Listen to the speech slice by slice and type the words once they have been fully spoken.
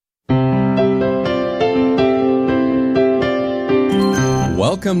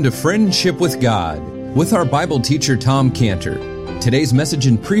Welcome to Friendship with God with our Bible teacher Tom Cantor. Today's message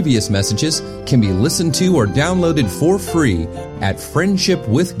and previous messages can be listened to or downloaded for free at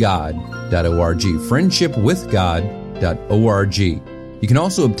friendshipwithgod.org, friendshipwithgod.org. You can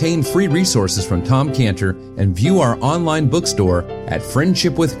also obtain free resources from Tom Cantor and view our online bookstore at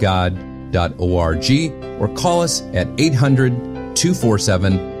friendshipwithgod.org or call us at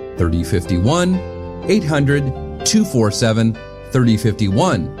 800-247-3051, 800-247-3051.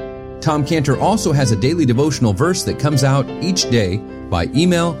 Tom Cantor also has a daily devotional verse that comes out each day by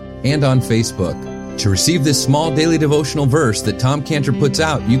email and on Facebook. To receive this small daily devotional verse that Tom Cantor puts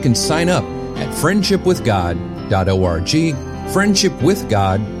out, you can sign up at friendshipwithgod.org,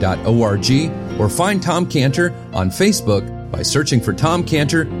 friendshipwithgod.org, or find Tom Cantor on Facebook by searching for Tom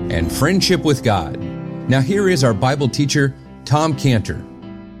Cantor and Friendship with God. Now here is our Bible teacher, Tom Cantor.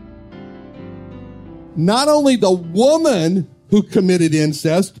 Not only the woman who committed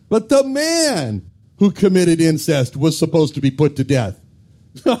incest, but the man who committed incest was supposed to be put to death.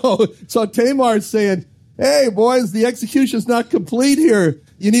 So Tamar is saying, hey, boys, the execution's not complete here.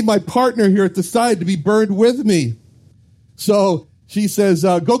 You need my partner here at the side to be burned with me. So she says,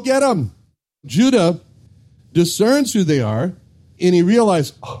 go get them. Judah discerns who they are, and he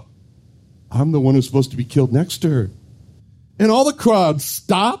realized, oh, I'm the one who's supposed to be killed next to her. And all the crowd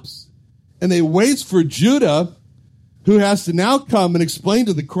stops, and they waits for Judah, who has to now come and explain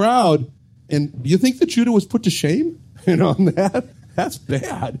to the crowd. And do you think that Judah was put to shame? On that? That's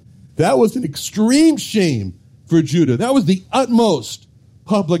bad. That was an extreme shame for Judah. That was the utmost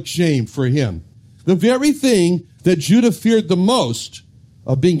public shame for him. The very thing that Judah feared the most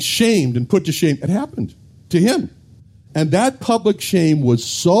of being shamed and put to shame, it happened to him. And that public shame was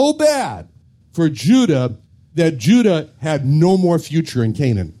so bad for Judah that Judah had no more future in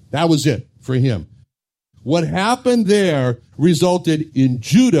Canaan. That was it for him. What happened there resulted in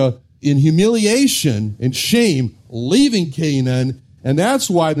Judah in humiliation and shame leaving Canaan, and that's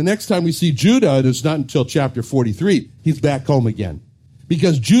why the next time we see Judah, and it's not until chapter 43, he's back home again.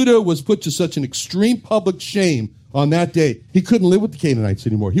 Because Judah was put to such an extreme public shame on that day, he couldn't live with the Canaanites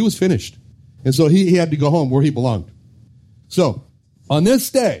anymore. He was finished. And so he had to go home where he belonged. So, on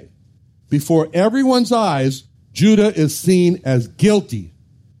this day, before everyone's eyes, Judah is seen as guilty.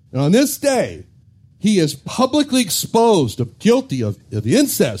 And on this day, he is publicly exposed of guilty of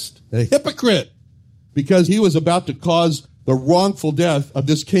incest, a hypocrite, because he was about to cause the wrongful death of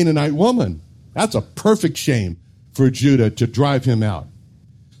this Canaanite woman. That's a perfect shame for Judah to drive him out.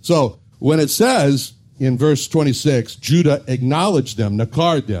 So when it says in verse 26, Judah acknowledged them,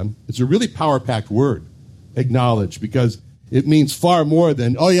 nakared them, it's a really power-packed word, acknowledge, because it means far more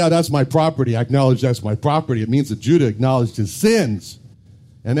than, oh yeah, that's my property, I acknowledge that's my property. It means that Judah acknowledged his sins.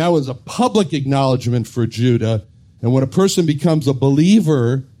 And that was a public acknowledgement for Judah. And when a person becomes a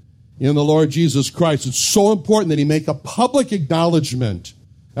believer in the Lord Jesus Christ, it's so important that he make a public acknowledgement.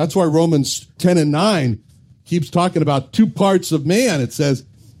 That's why Romans 10 and 9 keeps talking about two parts of man. It says,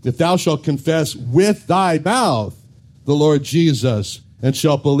 if thou shalt confess with thy mouth the Lord Jesus, and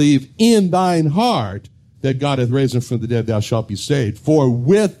shalt believe in thine heart that God hath raised him from the dead, thou shalt be saved. For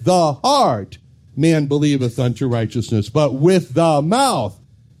with the heart man believeth unto righteousness, but with the mouth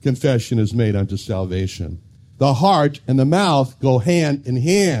confession is made unto salvation. The heart and the mouth go hand in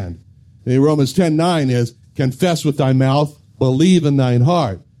hand. And Romans 10:9 is, confess with thy mouth, believe in thine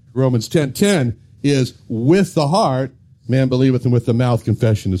heart. Romans 10:10 is, with the heart, man believeth, and with the mouth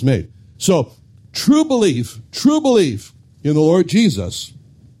confession is made. So, true belief in the Lord Jesus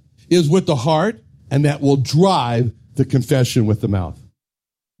is with the heart, and that will drive the confession with the mouth.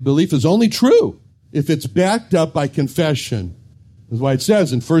 Belief is only true if it's backed up by confession. That's why it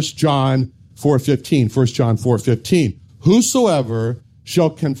says in 1 John 4:15, whosoever shall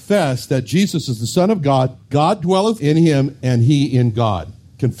confess that Jesus is the Son of God, God dwelleth in him, and he in God.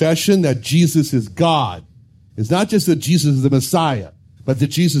 Confession that Jesus is God. It's not just that Jesus is the Messiah, but that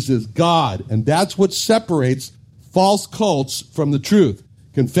Jesus is God. And that's what separates false cults from the truth.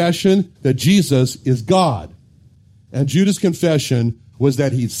 Confession that Jesus is God. And Judah's confession was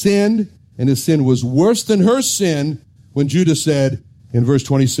that he sinned, and his sin was worse than her sin, when Judah said in verse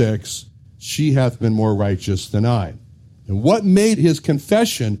 26, she hath been more righteous than I. And what made his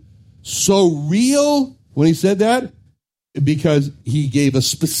confession so real when he said that? Because he gave a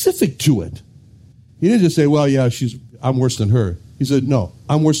specific to it. He didn't just say, well, yeah, I'm worse than her. He said, no,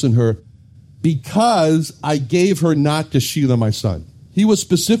 I'm worse than her because I gave her not to Shelah, my son. He was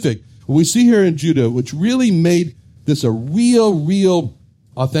specific. What we see here in Judah, which really made this a real,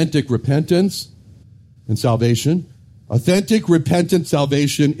 authentic repentance and salvation. Authentic, repentant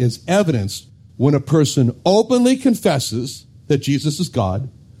salvation is evidenced when a person openly confesses that Jesus is God.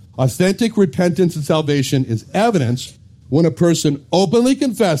 Authentic repentance and salvation is evidence when a person openly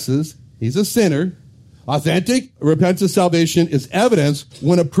confesses he's a sinner. Authentic repentance and salvation is evidence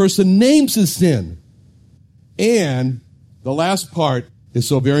when a person names his sin. And the last part is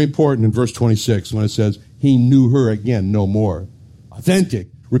so very important in verse 26 when it says, he knew her again no more. Authentic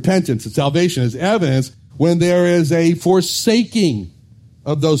repentance and salvation is evidence when there is a forsaking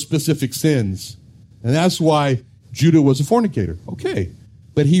of those specific sins. And that's why Judah was a fornicator. Okay.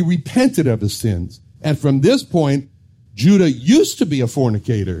 But he repented of his sins. And from this point, Judah used to be a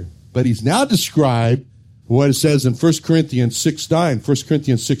fornicator, but he's now described what it says in 1 Corinthians 6:9. 1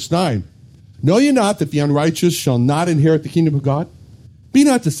 Corinthians 6:9. Know ye not that the unrighteous shall not inherit the kingdom of God? Be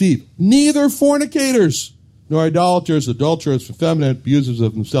not deceived. Neither fornicators, nor idolaters, adulterers, effeminate, abusers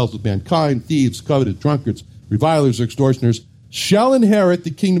of themselves with mankind, thieves, covetous, drunkards, revilers, extortioners, shall inherit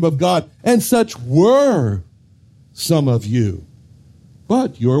the kingdom of God. And such were some of you.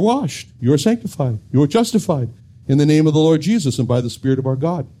 But you are washed, you are sanctified, you are justified in the name of the Lord Jesus and by the Spirit of our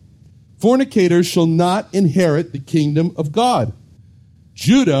God. Fornicators shall not inherit the kingdom of God.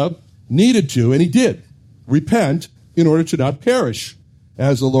 Judah needed to, and he did, repent in order to not perish.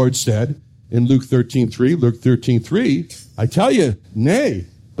 As the Lord said in Luke 13:3, Luke 13:3, I tell you, nay,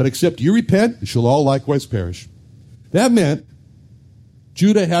 but except you repent, you shall all likewise perish. That meant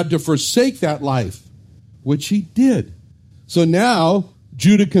Judah had to forsake that life, which he did. So now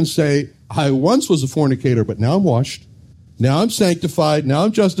Judah can say, I once was a fornicator, but now I'm washed. Now I'm sanctified. Now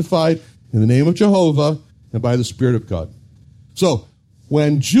I'm justified in the name of Jehovah and by the Spirit of God. So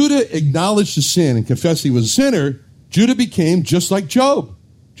when Judah acknowledged his sin and confessed he was a sinner, Judah became just like Job.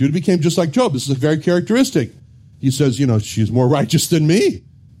 Judah became just like Job. This is very characteristic. He says, she's more righteous than me.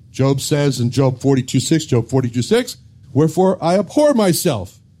 Job says in Job 42:6, wherefore I abhor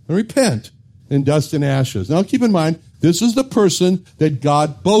myself and repent in dust and ashes. Now keep in mind, this is the person that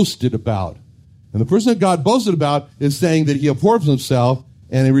God boasted about. And the person that God boasted about is saying that he abhors himself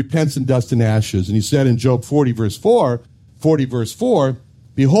and he repents in dust and ashes. And he said in Job 40 verse 4,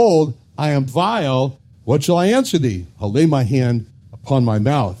 behold, I am vile. What shall I answer thee? I'll lay my hand upon my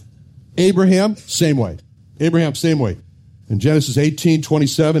mouth. Abraham, same way. In Genesis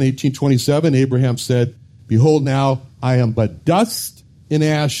 18:27, Abraham said, behold, now I am but dust and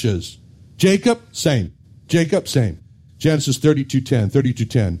ashes. Jacob, same. Genesis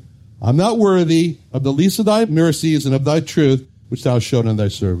 32:10. I'm not worthy of the least of thy mercies and of thy truth, which thou hast shown on thy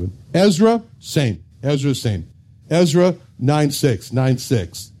servant. Ezra, same. Ezra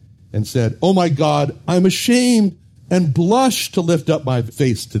 9:6, and said, O my God, I'm ashamed and blush to lift up my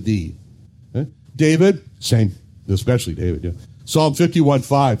face to thee. David, same, especially David. Yeah. Psalm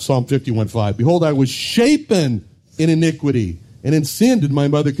 51:5. Behold, I was shapen in iniquity, and in sin did my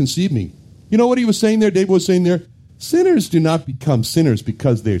mother conceive me. You know what he was saying there? David was saying there, sinners do not become sinners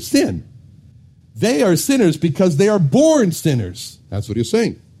because they sin. They are sinners because they are born sinners. That's what he was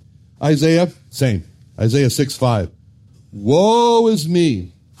saying. Isaiah, same. Isaiah 6:5. Woe is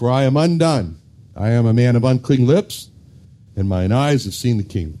me, for I am undone. I am a man of unclean lips, and mine eyes have seen the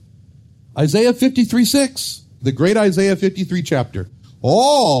King. Isaiah 53:6, the great Isaiah 53 chapter.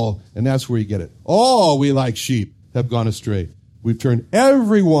 All, and that's where you get it, all we like sheep have gone astray. We've turned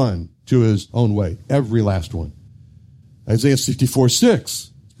everyone to his own way, every last one. Isaiah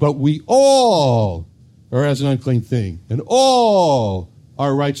 64:6, but we all are as an unclean thing, and all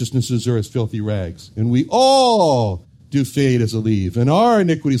our righteousnesses are as filthy rags, and we all do fade as a leaf, and our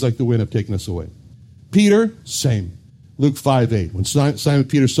iniquities like the wind have taken us away. Peter, same. Luke 5:8. When Simon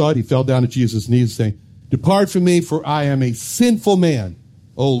Peter saw it, he fell down at Jesus' knees, saying, depart from me, for I am a sinful man,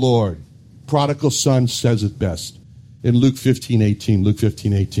 O Lord. Prodigal son says it best. In Luke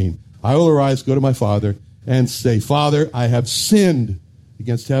 15:18. I will arise, go to my father, and say, Father, I have sinned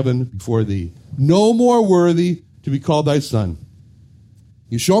against heaven before thee. No more worthy to be called thy son.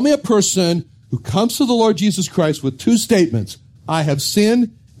 You show me a person who comes to the Lord Jesus Christ with two statements. I have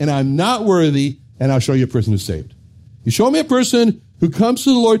sinned, and I'm not worthy, and I'll show you a person who's saved. You show me a person who comes to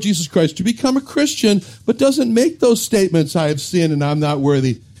the Lord Jesus Christ to become a Christian, but doesn't make those statements, I have sinned and I'm not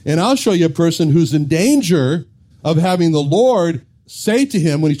worthy. And I'll show you a person who's in danger of having the Lord say to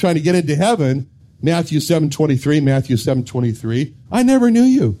him when he's trying to get into heaven, Matthew 7:23, I never knew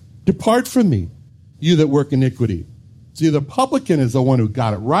you. Depart from me, you that work iniquity. See, the publican is the one who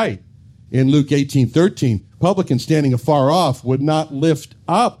got it right. In Luke 18:13, publican standing afar off would not lift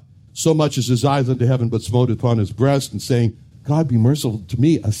up so much as his eyes unto heaven, but smote upon his breast and saying, God be merciful to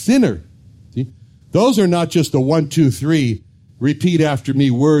me, a sinner. See? Those are not just the 1, 2, 3, repeat after me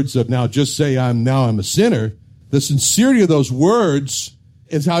words of now just say I'm a sinner. The sincerity of those words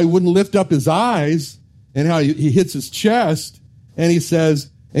is how he wouldn't lift up his eyes and how he hits his chest, and he says,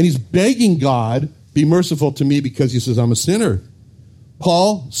 and he's begging God, be merciful to me, because he says, I'm a sinner.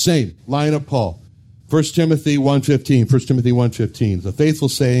 Paul, same, line of Paul. 1 Timothy 1:15, the faithful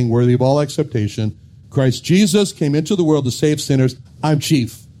saying, worthy of all acceptation, Christ Jesus came into the world to save sinners. I'm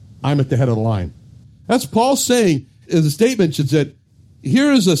chief. I'm at the head of the line. That's Paul saying, is a statement that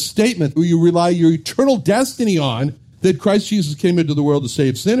here is a statement where you rely your eternal destiny on, that Christ Jesus came into the world to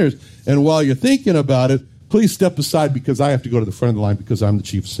save sinners. And while you're thinking about it, please step aside, because I have to go to the front of the line, because I'm the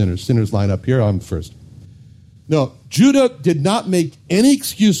chief sinner. Sinners line up here, I'm first. No, Judah did not make any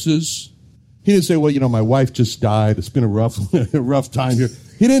excuses. He didn't say, well, my wife just died. It's been a rough time here.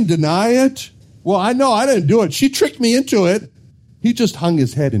 He didn't deny it. Well, I know I didn't do it. She tricked me into it. He just hung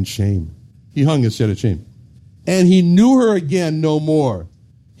his head in shame. He hung his head in shame. And he knew her again no more.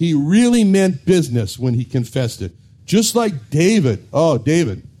 He really meant business when he confessed it. Just like David. Oh,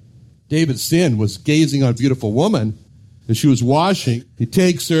 David's sin was gazing on a beautiful woman as she was washing. He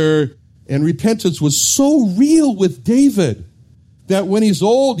takes her, and repentance was so real with David that when he's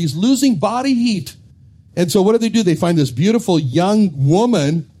old, he's losing body heat. And so what do? They find this beautiful young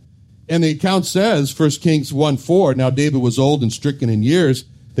woman, and the account says, 1 Kings 1:4, now David was old and stricken in years.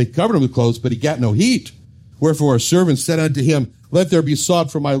 They covered him with clothes, but he got no heat. Wherefore a servant said unto him, let there be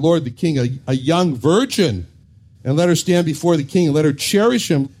sought for my lord the king a young virgin, and let her stand before the king, and let her cherish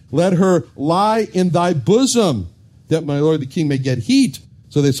him. Let her lie in thy bosom, that my lord the king may get heat.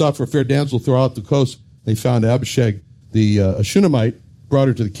 So they sought for a fair damsel throughout the coast. They found Abishag, the Shunammite, brought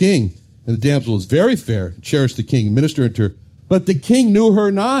her to the king. And the damsel was very fair, cherished the king, ministered to her. But the king knew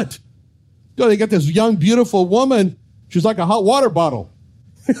her not. So they got this young, beautiful woman. She's like a hot water bottle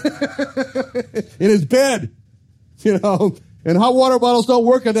in his bed, and hot water bottles don't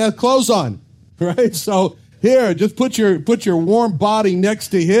work if they have clothes on, right? So here, just put your warm body next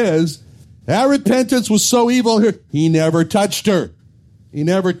to his. That repentance was so evil here. He never touched her.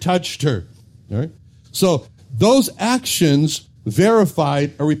 All right? So those actions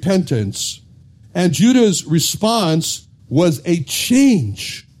verified a repentance, and Judah's response was a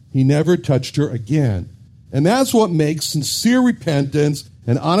change. He never touched her again. And that's what makes sincere repentance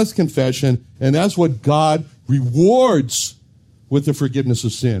and honest confession, and that's what God rewards with the forgiveness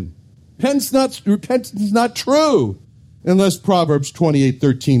of sin. Repentance is not true unless Proverbs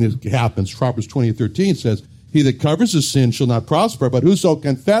 28:13 happens. Proverbs 28:13 says, he that covers his sin shall not prosper, but whoso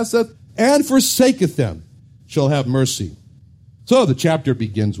confesseth and forsaketh them shall have mercy. So the chapter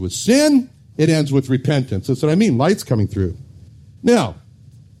begins with sin, it ends with repentance. That's what I mean, light's coming through. Now,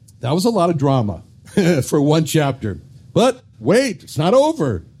 that was a lot of drama for one chapter. But wait, it's not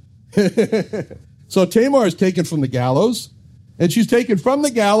over. So Tamar is taken from the gallows, and she's taken from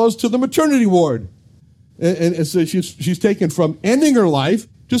the gallows to the maternity ward. And so she's taken from ending her life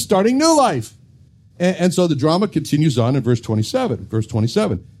to starting new life. And so the drama continues on in verse 27. Verse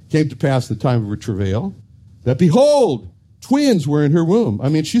 27, came to pass in the time of her travail, that behold, twins were in her womb. I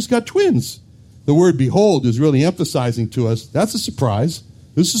mean, she's got twins. The word behold is really emphasizing to us, that's a surprise.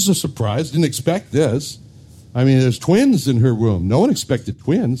 This is a surprise. Didn't expect this. I mean, there's twins in her womb. No one expected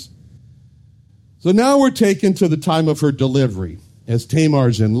twins. So now we're taken to the time of her delivery, as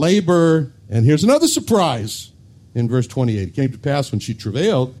Tamar's in labor. And here's another surprise in verse 28. It came to pass when she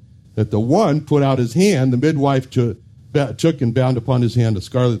travailed that the one put out his hand, the midwife took and bound upon his hand a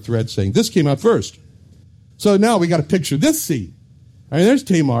scarlet thread, saying, this came out first. So now we got to picture this scene. I mean, there's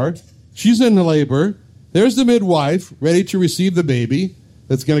Tamar. She's in labor. There's the midwife ready to receive the baby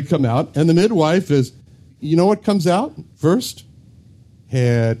that's going to come out. And the midwife is, you know what comes out first?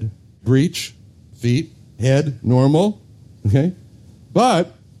 Head, breech, feet, head, normal. Okay?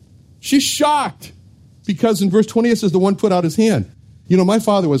 But she's shocked because in verse 20 it says the one put out his hand. My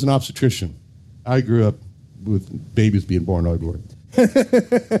father was an obstetrician. I grew up with babies being born everywhere.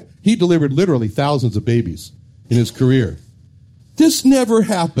 He delivered literally thousands of babies in his career. This never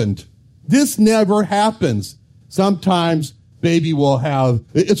happened. This never happens. Sometimes baby will have,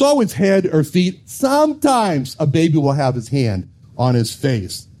 it's always head or feet. Sometimes a baby will have his hand on his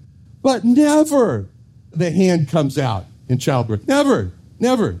face. But never the hand comes out in childbirth.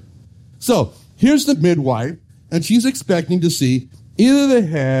 Never. So here's the midwife, and she's expecting to see either the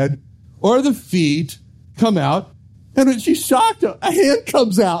head or the feet come out. And when she's shocked, a hand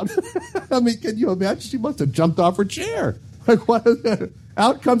comes out. I mean, can you imagine? She must have jumped off her chair. Like, what is that?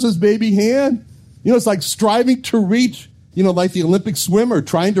 Out comes his baby hand. It's like striving to reach, like the Olympic swimmer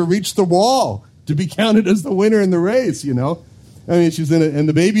trying to reach the wall to be counted as the winner in the race, I mean, she's in it, and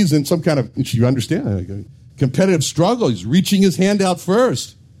the baby's in some kind of, you understand, competitive struggle. He's reaching his hand out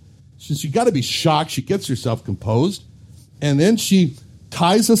first. She's got to be shocked. She gets herself composed. And then she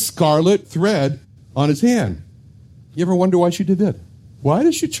ties a scarlet thread on his hand. You ever wonder why she did that? Why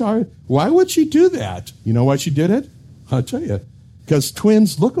would she do that? You know why she did it? I'll tell you. Because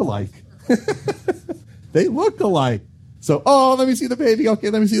twins look alike. They look alike. So, let me see the baby. Okay,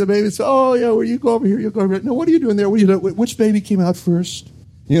 let me see the baby. So, well, you go over here, you go over here. No, what are you doing there? What are you doing? Which baby came out first?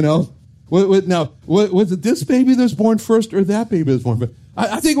 Now, was it this baby that was born first or that baby that was born first?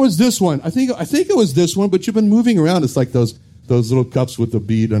 I think it was this one. I think it was this one, but you've been moving around. It's like those little cups with the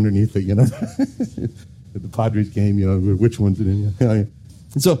bead underneath it, At the Padres game, which one's it in? And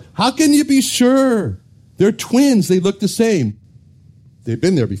so, how can you be sure? They're twins. They look the same. They've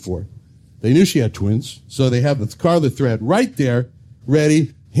been there before. They knew she had twins, so they have the scarlet thread right there,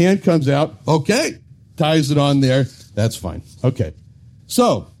 ready. Hand comes out. Okay. Ties it on there. That's fine. Okay.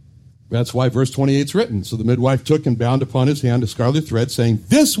 So, that's why verse 28 is written. So the midwife took and bound upon his hand a scarlet thread, saying,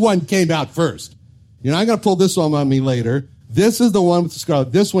 this one came out first. You're not going to pull this one on me later. This is the one with the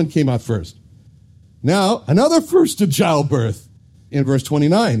scarlet. This one came out first. Now, another first to childbirth. In verse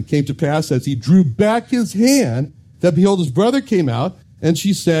 29, came to pass as he drew back his hand, that behold, his brother came out, and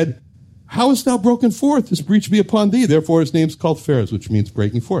she said, how hast thou broken forth? This breach be upon thee. Therefore his name is called Phares, which means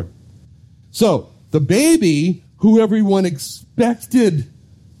breaking forth. So, the baby, who everyone expected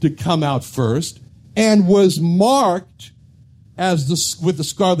to come out first, and was marked with the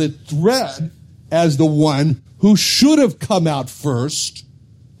scarlet thread as the one who should have come out first,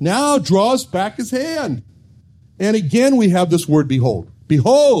 now draws back his hand. And again, we have this word, behold.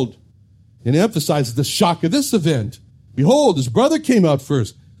 Behold. And it emphasizes the shock of this event. Behold, his brother came out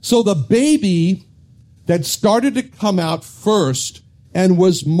first. So the baby that started to come out first and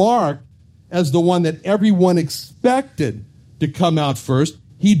was marked as the one that everyone expected to come out first,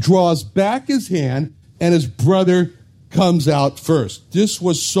 he draws back his hand and his brother comes out first. This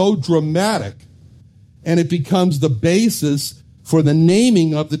was so dramatic, and it becomes the basis for the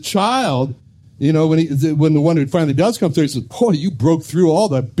naming of the child. When the one who finally does come through, he says, boy, you broke through all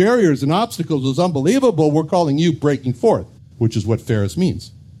the barriers and obstacles. It was unbelievable. We're calling you breaking forth, which is what Phares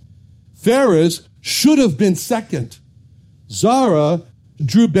means. Phares should have been second. Zara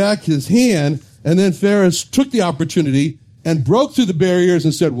drew back his hand, and then Phares took the opportunity and broke through the barriers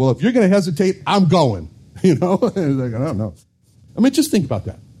and said, well, if you're going to hesitate, I'm going. And like, I don't know. Just think about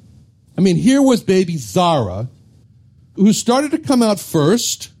that. Here was baby Zara, who started to come out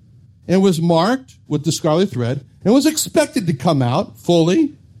first, and was marked with the scarlet thread, and was expected to come out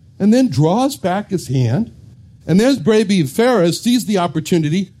fully, and then draws back his hand. And there's baby Phares, sees the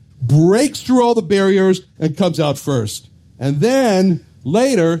opportunity, breaks through all the barriers, and comes out first. And then,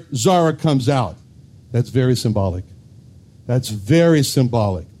 later, Zara comes out. That's very symbolic. That's very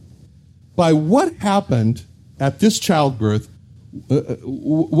symbolic. By what happened at this childbirth,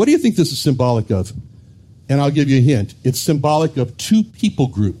 what do you think this is symbolic of? And I'll give you a hint. It's symbolic of two people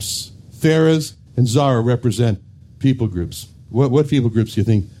groups. Phares and Zara represent people groups. What people groups do you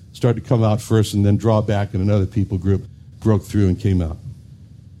think started to come out first and then draw back, and another people group broke through and came out?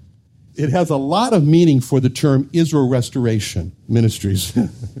 It has a lot of meaning for the term Israel Restoration Ministries.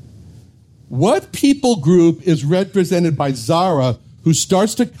 What people group is represented by Zara, who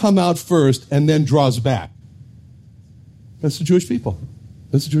starts to come out first and then draws back? That's the Jewish people.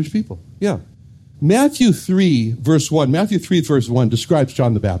 That's the Jewish people. Yeah. Matthew 3, verse 1 describes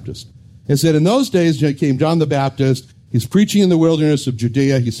John the Baptist. It said, in those days came John the Baptist. He's preaching in the wilderness of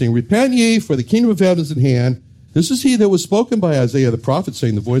Judea. He's saying, repent ye, for the kingdom of heaven is at hand. This is he that was spoken by Isaiah the prophet,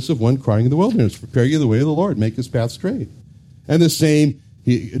 saying, the voice of one crying in the wilderness, prepare ye the way of the Lord, make his path straight. And the same,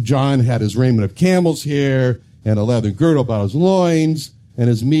 John had his raiment of camel's hair, and a leather girdle about his loins, and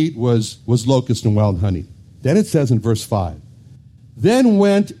his meat was locust and wild honey. Then it says in verse 5, then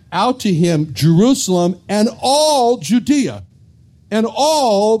went out to him Jerusalem and all Judea, and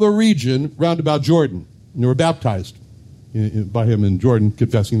all the region round about Jordan. And they were baptized by him in Jordan,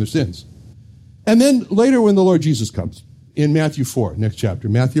 confessing their sins. And then later when the Lord Jesus comes, in Matthew 4, next chapter,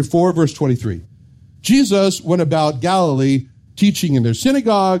 Matthew 4, verse 23, Jesus went about Galilee, teaching in their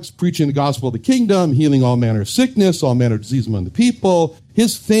synagogues, preaching the gospel of the kingdom, healing all manner of sickness, all manner of disease among the people.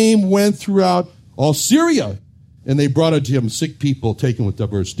 His fame went throughout all Syria, and they brought unto him sick people taken with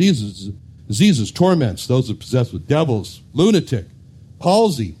diverse diseases, torments, those that are possessed with devils, lunatic,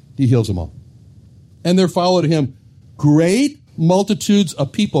 palsy. He heals them all. And there followed him great multitudes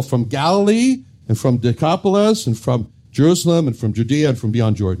of people from Galilee and from Decapolis and from Jerusalem and from Judea and from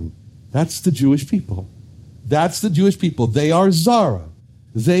beyond Jordan. That's the Jewish people. That's the Jewish people. They are Zara.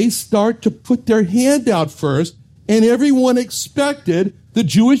 They start to put their hand out first, and everyone expected the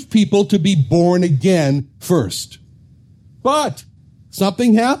Jewish people to be born again first. But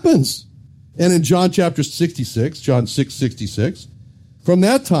something happens. And in John chapter 66, John 6:66, From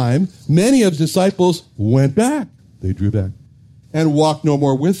that time, many of his disciples went back. They drew back and walked no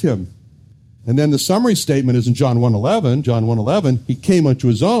more with him. And then the summary statement is in John 1:11. John 1:11, he came unto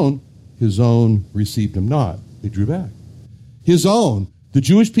his own received him not. They drew back. His own, the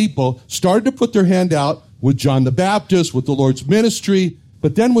Jewish people, started to put their hand out with John the Baptist, with the Lord's ministry,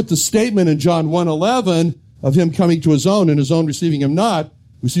 but then with the statement in John 1:11 of him coming to his own and his own receiving him not,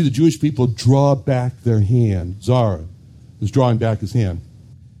 we see the Jewish people draw back their hand. Zara is drawing back his hand.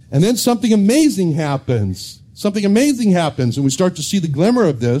 And then something amazing happens. Something amazing happens, and we start to see the glimmer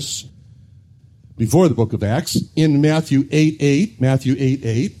of this before the book of Acts in Matthew 8:8. Matthew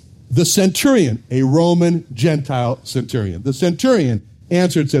 8:8. The centurion, a Roman Gentile centurion. The centurion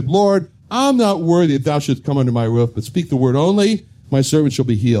answered and said, Lord, I'm not worthy that thou shouldst come under my roof, but speak the word only, my servant shall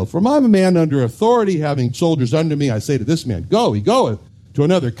be healed. For I'm a man under authority, having soldiers under me. I say to this man, go, he goeth. To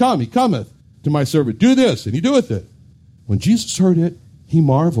another, come, he cometh. To my servant, do this, and he doeth it. When Jesus heard it, he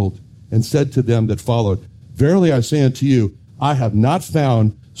marveled and said to them that followed, Verily I say unto you, I have not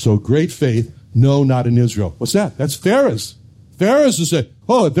found so great faith, no, not in Israel. What's that? That's Pharisee. Pharisee said,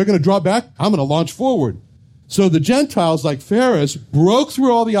 oh, if they're going to draw back, I'm going to launch forward. So the Gentiles, like Pharisee, broke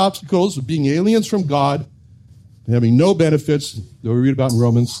through all the obstacles of being aliens from God, and having no benefits that we read about in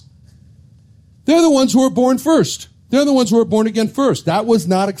Romans. They're the ones who were born first. They're the ones who were born again first. That was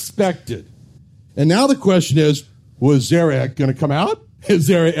not expected. And now the question is, was Zerah going to come out? Is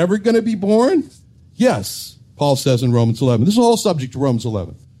Zerah ever going to be born? Yes, Paul says in Romans 11. This is a whole subject to Romans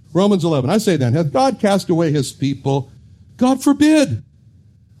 11. Romans 11, I say then, hath God cast away his people? God forbid.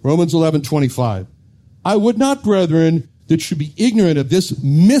 Romans 11:25. I would not, brethren, that you should be ignorant of this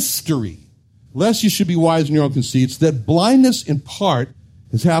mystery, lest you should be wise in your own conceits, that blindness in part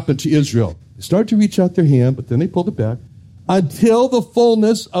has happened to Israel. They started to reach out their hand, but then they pulled it back, until the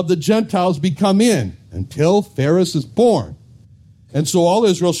fullness of the Gentiles be come in, until Pharisee is born. And so all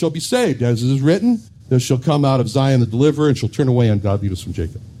Israel shall be saved. As it is written, there shall come out of Zion the deliverer, and shall turn away ungodliness from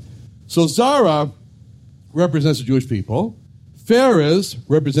Jacob. So Zara represents the Jewish people. Phares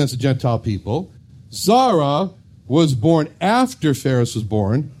represents the Gentile people. Zara was born after Phares was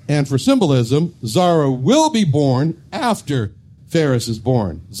born. And for symbolism, Zara will be born after Phares is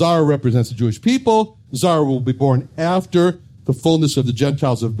born. Zara represents the Jewish people. Zara will be born after the fullness of the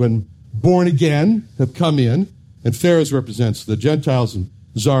Gentiles have been born again, have come in. And Phares represents the Gentiles, and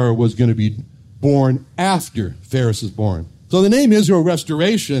Zara was going to be born after Phares is born. So the name Israel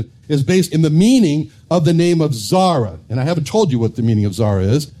Restoration is based in the meaning of the name of Zara. And I haven't told you what the meaning of Zara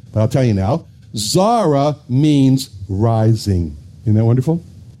is, but I'll tell you now. Zara means rising. Isn't that wonderful?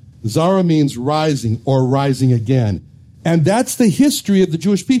 Zara means rising or rising again. And that's the history of the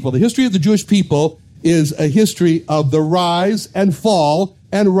Jewish people. The history of the Jewish people is a history of the rise and fall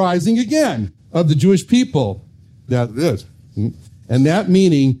and rising again of the Jewish people. That is. And that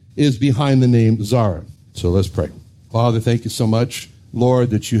meaning is behind the name Zara. So let's pray. Father, thank you so much, Lord,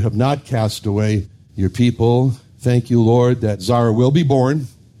 that you have not cast away your people. Thank you, Lord, that Zara will be born.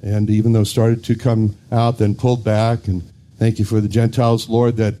 And even though it started to come out, then pulled back. And thank you for the Gentiles,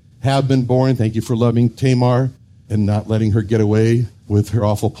 Lord, that have been born. Thank you for loving Tamar and not letting her get away with her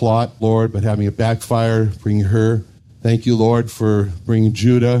awful plot, Lord, but having it backfire, bringing her. Thank you, Lord, for bringing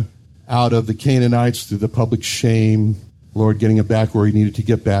Judah out of the Canaanites through the public shame. Lord, getting it back where he needed to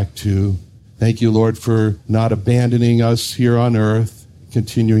get back to. Thank you, Lord, for not abandoning us here on earth,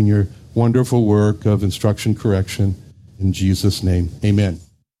 continuing your wonderful work of instruction, correction. In Jesus' name, amen.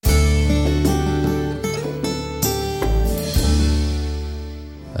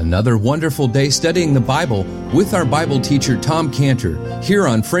 Another wonderful day studying the Bible with our Bible teacher, Tom Cantor, here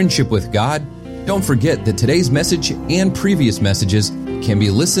on Friendship with God. Don't forget that today's message and previous messages can be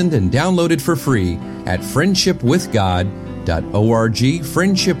listened and downloaded for free at friendshipwithgod.org,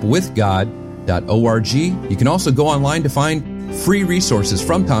 friendshipwithgod.org. You can also go online to find free resources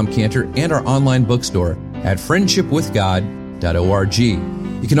from Tom Cantor and our online bookstore at friendshipwithgod.org.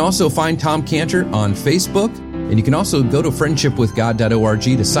 You can also find Tom Cantor on Facebook, and you can also go to friendshipwithgod.org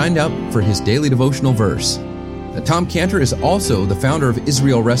to sign up for his daily devotional verse. Now, Tom Cantor is also the founder of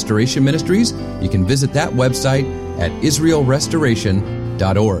Israel Restoration Ministries. You can visit that website at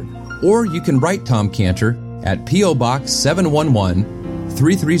israelrestoration.org. Or you can write Tom Cantor at P.O. Box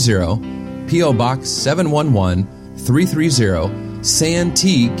 711-330, P.O. Box 711-330,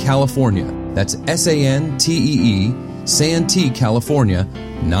 Santee, California. That's S-A-N-T-E-E, Santee, California,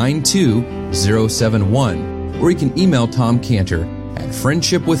 92071. Or you can email Tom Cantor at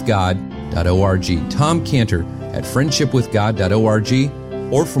friendshipwithgod.org, Tom Cantor at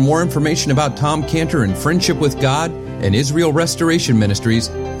friendshipwithgod.org. Or for more information about Tom Cantor and Friendship with God and Israel Restoration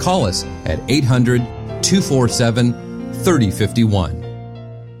Ministries, call us at 800-247-3051.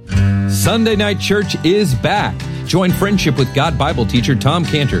 Sunday Night Church is back. Join Friendship with God Bible teacher Tom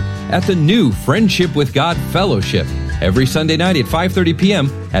Cantor at the new Friendship with God Fellowship every Sunday night at 5:30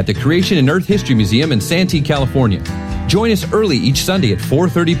 p.m. at the Creation and Earth History Museum in Santee, California. Join us early each Sunday at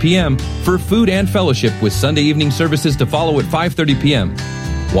 4:30 p.m. for food and fellowship with Sunday evening services to follow at 5:30 p.m.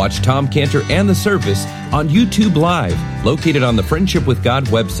 Watch Tom Cantor and the service on YouTube Live, located on the Friendship with God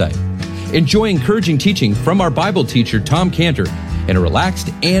website. Enjoy encouraging teaching from our Bible teacher, Tom Cantor, in a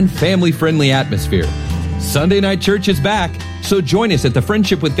relaxed and family-friendly atmosphere. Sunday Night Church is back, so join us at the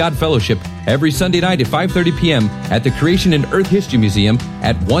Friendship with God Fellowship every Sunday night at 5:30 p.m. at the Creation and Earth History Museum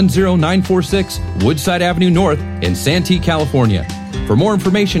at 10946 Woodside Avenue North in Santee, California. For more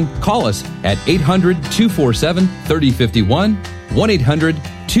information, call us at 800-247-3051,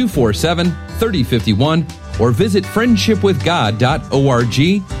 1-800-247-3051, or visit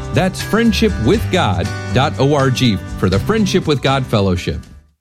friendshipwithgod.org. That's friendshipwithgod.org for the Friendship with God Fellowship.